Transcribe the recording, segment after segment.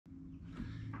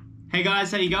Hey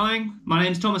guys, how you going? My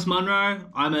name's Thomas Munro.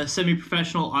 I'm a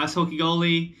semi-professional ice hockey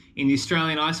goalie in the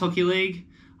Australian Ice Hockey League.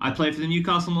 I play for the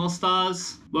Newcastle North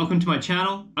Stars. Welcome to my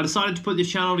channel. I decided to put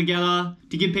this channel together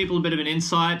to give people a bit of an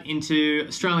insight into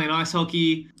Australian ice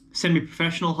hockey,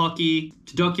 semi-professional hockey,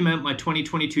 to document my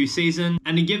 2022 season,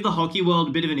 and to give the hockey world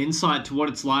a bit of an insight to what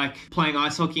it's like playing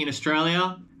ice hockey in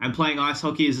Australia and playing ice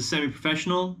hockey as a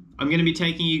semi-professional. I'm going to be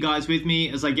taking you guys with me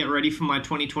as I get ready for my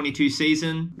 2022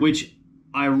 season, which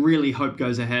I really hope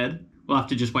goes ahead. We'll have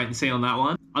to just wait and see on that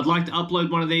one. I'd like to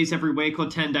upload one of these every week or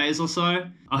 10 days or so.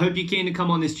 I hope you're keen to come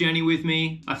on this journey with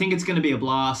me. I think it's going to be a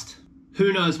blast.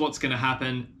 Who knows what's going to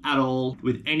happen at all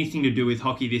with anything to do with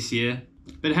hockey this year.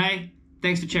 But hey,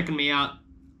 thanks for checking me out.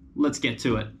 Let's get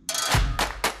to it.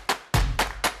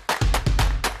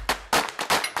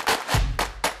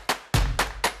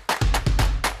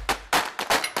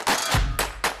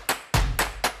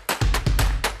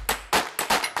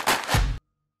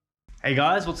 Hey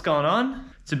guys, what's going on?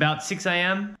 It's about 6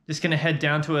 a.m. Just gonna head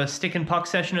down to a stick and puck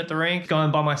session at the rink.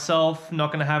 Going by myself,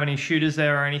 not gonna have any shooters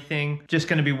there or anything. Just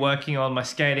gonna be working on my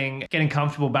skating, getting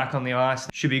comfortable back on the ice.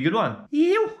 Should be a good one.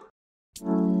 Yew!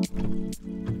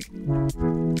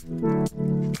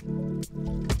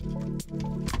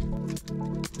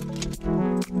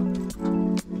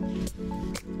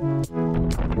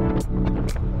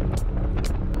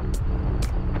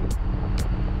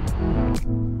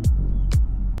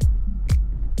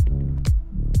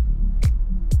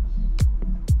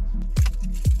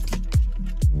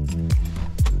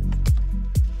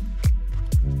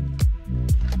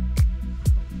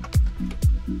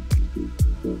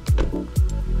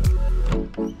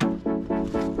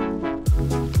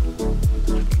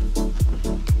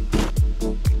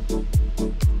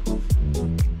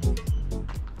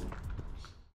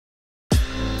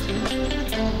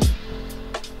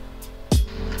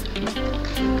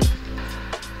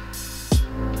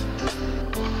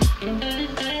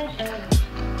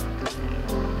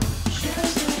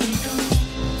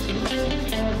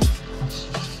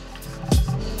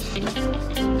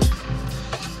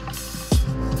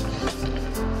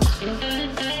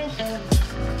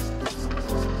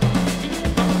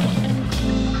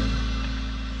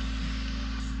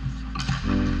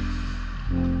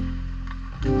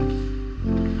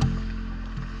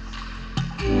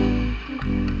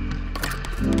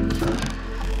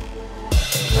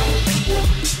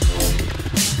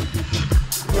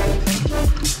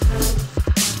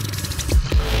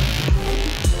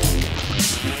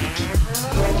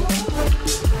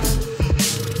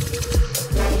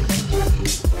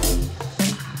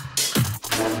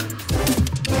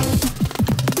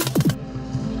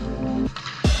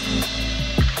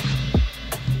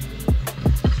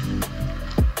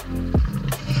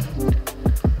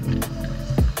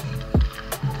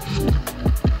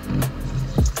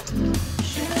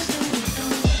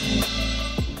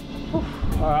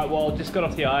 Well, just got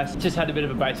off the ice, just had a bit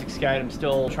of a basic skate. I'm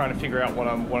still trying to figure out what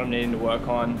I'm needing to work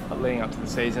on leading up to the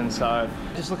season. So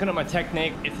just looking at my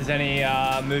technique, if there's any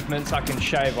movements I can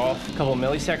shave off a couple of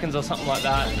milliseconds or something like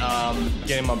that.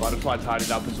 Getting my butterfly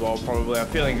tidied up as well, probably. I'm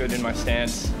feeling good in my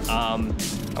stance. I'm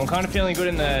kind of feeling good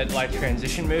in the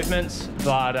transition movements,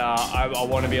 but I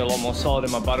want to be a lot more solid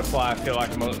in my butterfly. I feel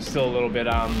like I'm still a little bit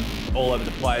all over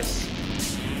the place.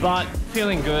 But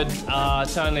feeling good.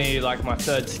 It's only like my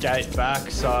third skate back,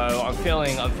 so I'm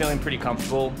feeling pretty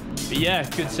comfortable. But yeah,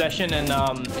 good session, and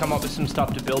come up with some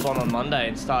stuff to build on Monday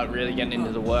and start really getting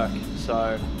into the work.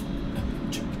 So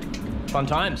fun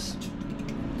times.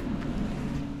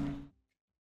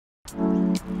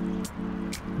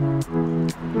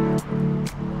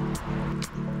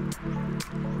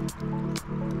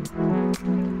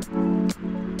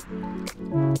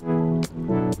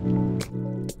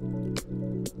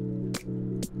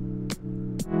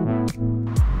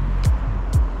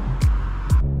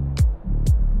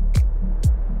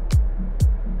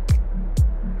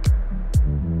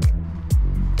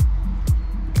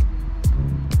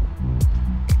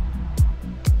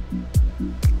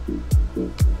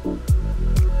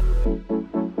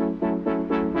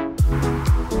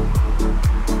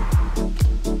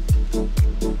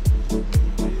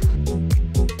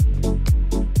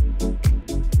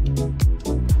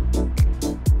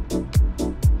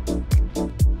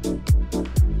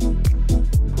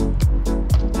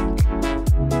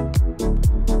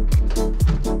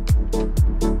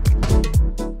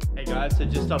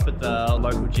 Just up at the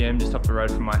local gym, just up the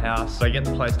road from my house. So I get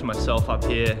the place to myself up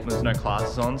here. There's no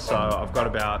classes on, so I've got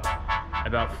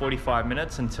about 45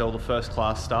 minutes until the first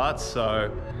class starts.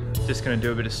 So just gonna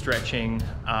do a bit of stretching,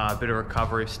 a bit of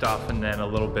recovery stuff, and then a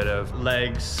little bit of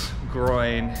legs,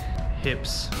 groin,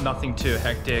 hips, nothing too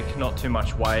hectic, not too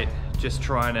much weight, just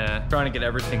trying to get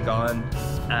everything going,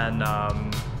 and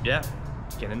yeah,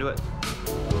 get into it.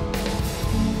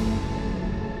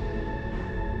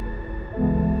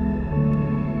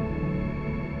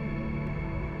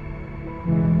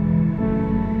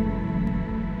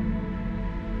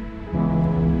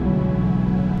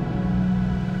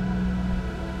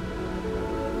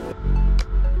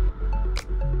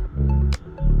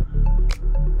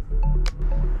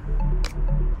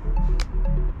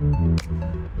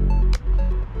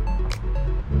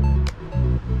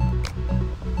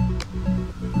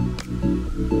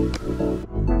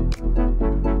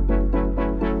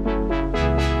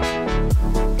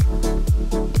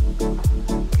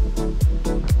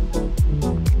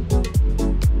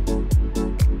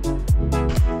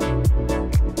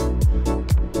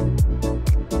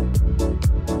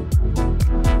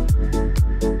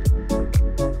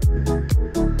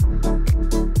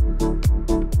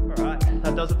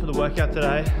 Does it for the workout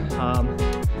today.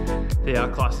 The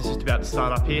class is just about to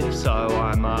start up here, so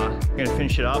I'm gonna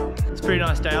finish it up. It's a pretty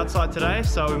nice day outside today,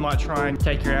 so we might try and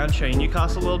take you around, show you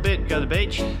Newcastle a little bit, go to the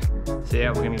beach. So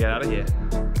yeah, we're gonna get out of here.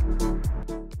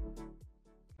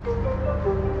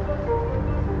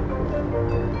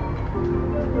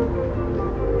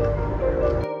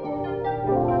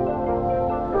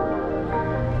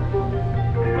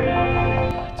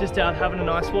 Just out having a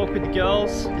nice walk with the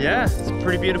girls. Yeah, it's a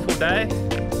pretty beautiful day.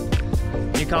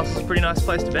 Newcastle's a pretty nice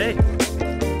place to be.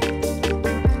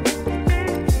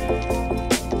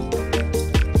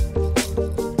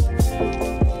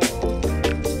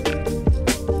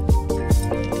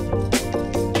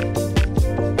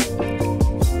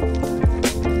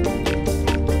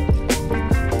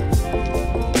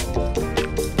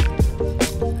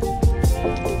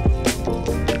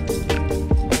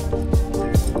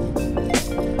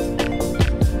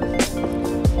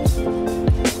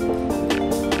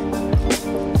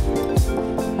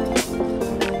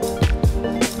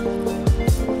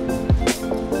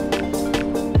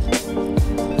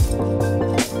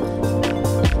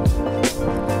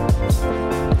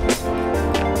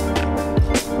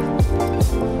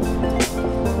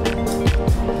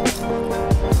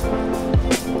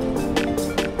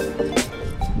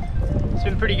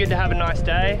 Pretty good to have a nice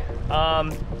day.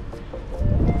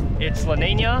 It's La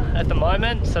Nina at the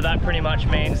moment, so that pretty much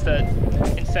means that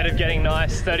instead of getting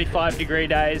nice 35-degree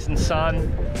days and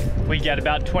sun, we get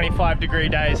about 25-degree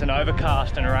days and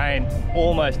overcast and rain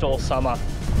almost all summer.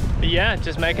 But yeah,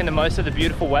 just making the most of the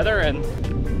beautiful weather, and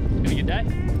it's been a good day.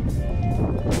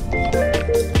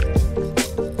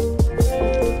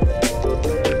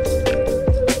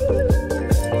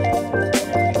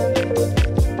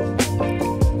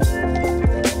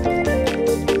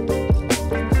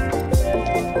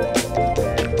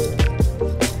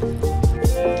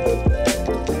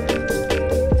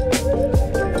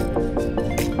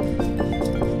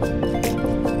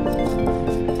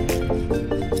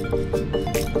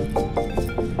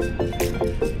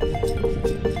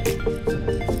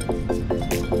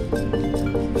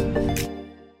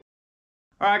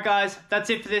 Alright guys, that's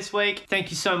it for this week. Thank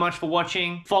you so much for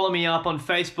watching. Follow me up on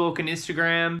Facebook and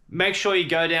Instagram. Make sure you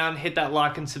go down, hit that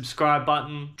like and subscribe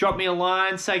button. Drop me a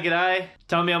line, say g'day.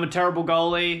 Tell me I'm a terrible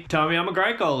goalie. Tell me I'm a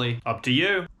great goalie. Up to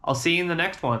you. I'll see you in the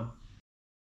next one.